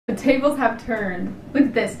tables have turned. Look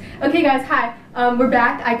at this. Okay guys, hi. We're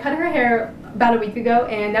back. I cut her hair about a week ago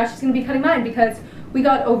and now she's going to be cutting mine because we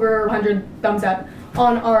got over 100 thumbs up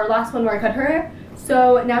on our last one where I cut her hair.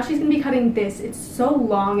 So now she's going to be cutting this. It's so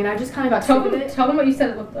long and I just kind of got sick of it. Tell them what you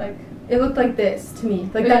said it looked like. It looked like this to me.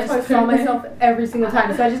 Like that's how I saw myself every single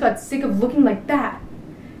time. So I just got sick of looking like that.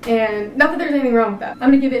 And not that there's anything wrong with that. I'm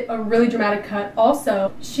gonna give it a really dramatic cut.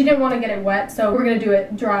 Also, she didn't want to get it wet, so we're gonna do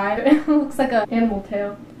it dry. It looks like an animal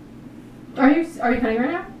tail. Are you cutting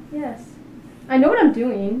right now? Yes. I know what I'm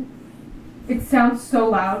doing. It sounds so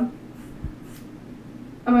loud.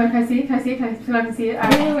 Oh my god, can I see it? Can I see it? Can I see it?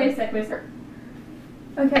 Wait a sec.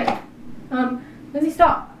 Okay. Lindsay,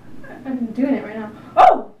 stop. I'm doing it right now.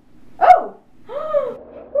 Oh! Oh!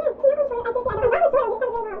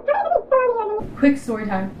 Quick story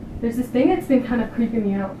time. There's this thing that's been kind of creeping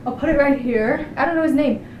me out. I'll put it right here. I don't know his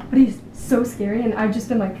name, but he's so scary and I've just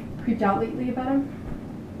been like creeped out lately about him.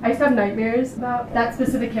 I used to have nightmares about that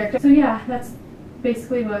specific character. So yeah, that's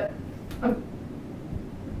basically what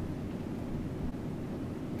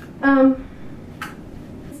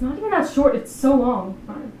it's not even that short, it's so long.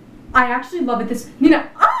 I actually love it. Nina,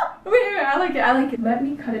 wait, I like it. Let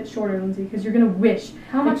me cut it shorter, Lindsay, because you're gonna wish.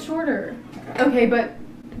 How much shorter? Okay, but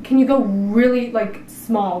can you go really like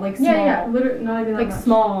small, like small? Yeah, literally not even that much.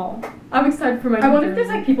 Small. I'm excited for my. I wonder if there's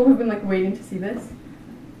like people who've been like waiting to see this.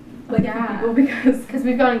 Like people because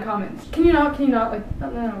we've gotten comments. Can you not like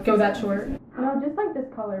no, go that short? No, just like this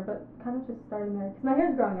color, but kind of just starting there. Cause my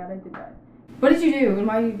hair's growing out. I did that. What did you do and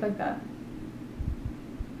why do you like that?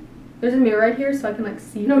 There's a mirror right here so I can like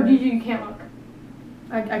see. No, her. you can't look.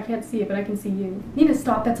 I can't see it, but I can see you. Nina,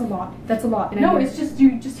 stop. That's a lot. That's a lot. No, it's just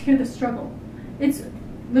you just hear the struggle. It's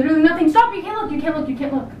literally nothing. Stop! You can't look. You can't look. You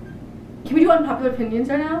can't look. Can we do unpopular opinions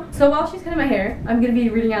right now? So while she's cutting my hair, I'm going to be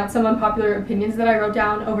reading out some unpopular opinions that I wrote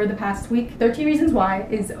down over the past week. 13 Reasons Why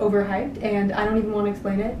is overhyped, and I don't even want to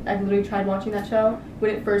explain it. I've literally tried watching that show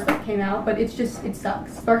when it first came out, but it's just, it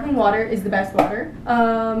sucks. Sparkling water is the best water.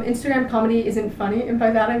 Instagram comedy isn't funny, and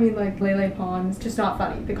by that I mean like Lele Pons, just not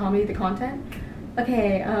funny. The comedy, the content.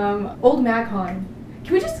 Okay, Old Magcon.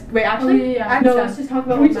 Can we just, wait, actually, no, let's just talk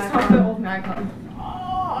about Old Magcon.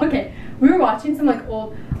 Okay, we were watching some like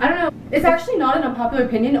old, I don't know, it's actually not an unpopular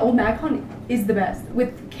opinion. Old Magcon is the best.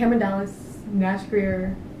 With Cameron Dallas, Nash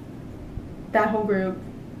Greer, that whole group,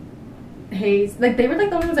 Hayes. Like, they were like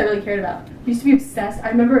the only ones I really cared about. Used to be obsessed. I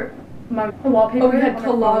remember my wallpaper. Oh, we had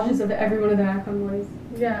collages of every one of the Magcon boys.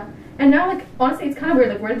 Yeah. And now, like, honestly, it's kind of weird.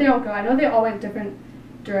 Like, where did they all go? I know they all went different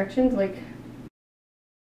directions. Like,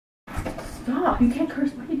 stop. You can't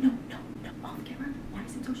curse. Why did no, off camera. Why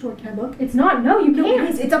is it so short? Can I look? It's not. No, you can't.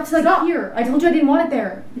 Guys, it's up to like here. I told you I didn't want it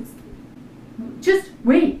there. It's just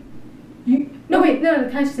wait. No, can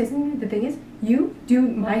I just say something? The thing is, you do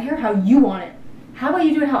my hair how you want it. How about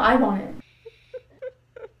you do it how I want it?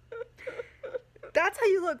 That's how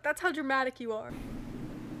you look. That's how dramatic you are.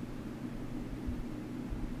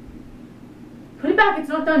 Put it back. It's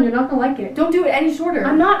not done. You're not gonna like it. Don't do it any shorter.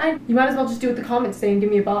 I'm not. You might as well just do what the comments say and give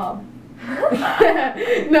me a bob.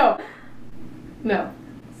 No.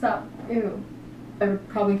 Stop. Ew. I would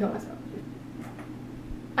probably kill myself.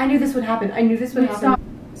 I knew this would happen. I knew this would happen. Stop.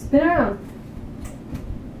 Spin around.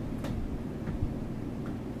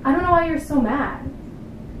 I don't know why you're so mad.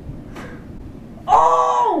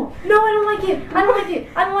 Oh! No, I don't like it. I don't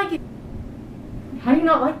like it. How do you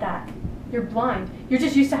not like that? You're blind. You're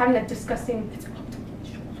just used to having that disgusting... It's up to your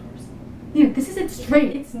shoulders. Dude, this isn't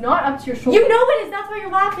straight. It's not up to your shoulders. You know it is. That's why you're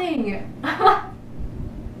laughing.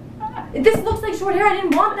 This looks like short hair. I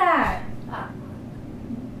didn't want that.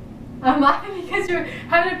 I'm laughing because you're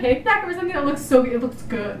having a panic attack or something that looks so good. It looks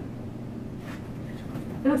good.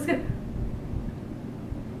 It looks good.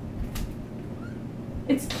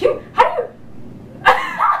 It's cute. How do you...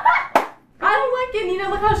 I don't like it, Nina.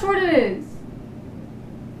 Look how short it is.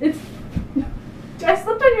 It's... I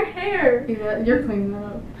slipped on your hair. Yeah, you're cleaning that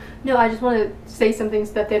up. No, I just want to say something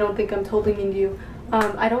so that they don't think I'm totally mean to you.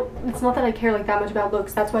 It's not that I care like that much about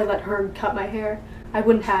looks. That's why I let her cut my hair. I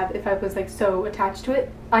wouldn't have if I was like so attached to it.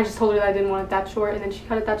 I just told her that I didn't want it that short and then she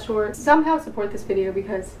cut it that short. Somehow support this video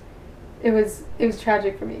because it was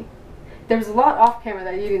tragic for me. There was a lot off camera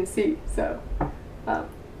that you didn't see, so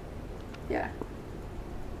yeah.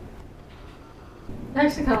 I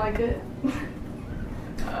actually kinda like it.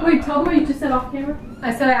 Wait, tell them what you just said off camera.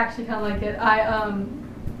 I said I actually kinda like it.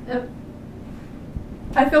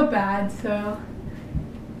 I feel bad, so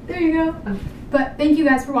there you go. But thank you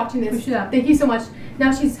guys for watching this. Thank you so much.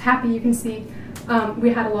 Now she's happy, you can see.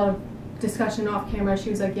 We had a lot of discussion off camera. She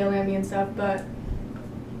was like yelling at me and stuff, but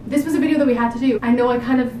this was a video that we had to do. I know I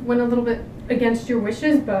kind of went a little bit against your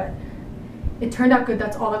wishes, but it turned out good.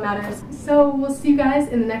 That's all that matters. So we'll see you guys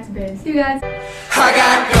in the next vid. See you guys. I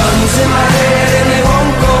got guns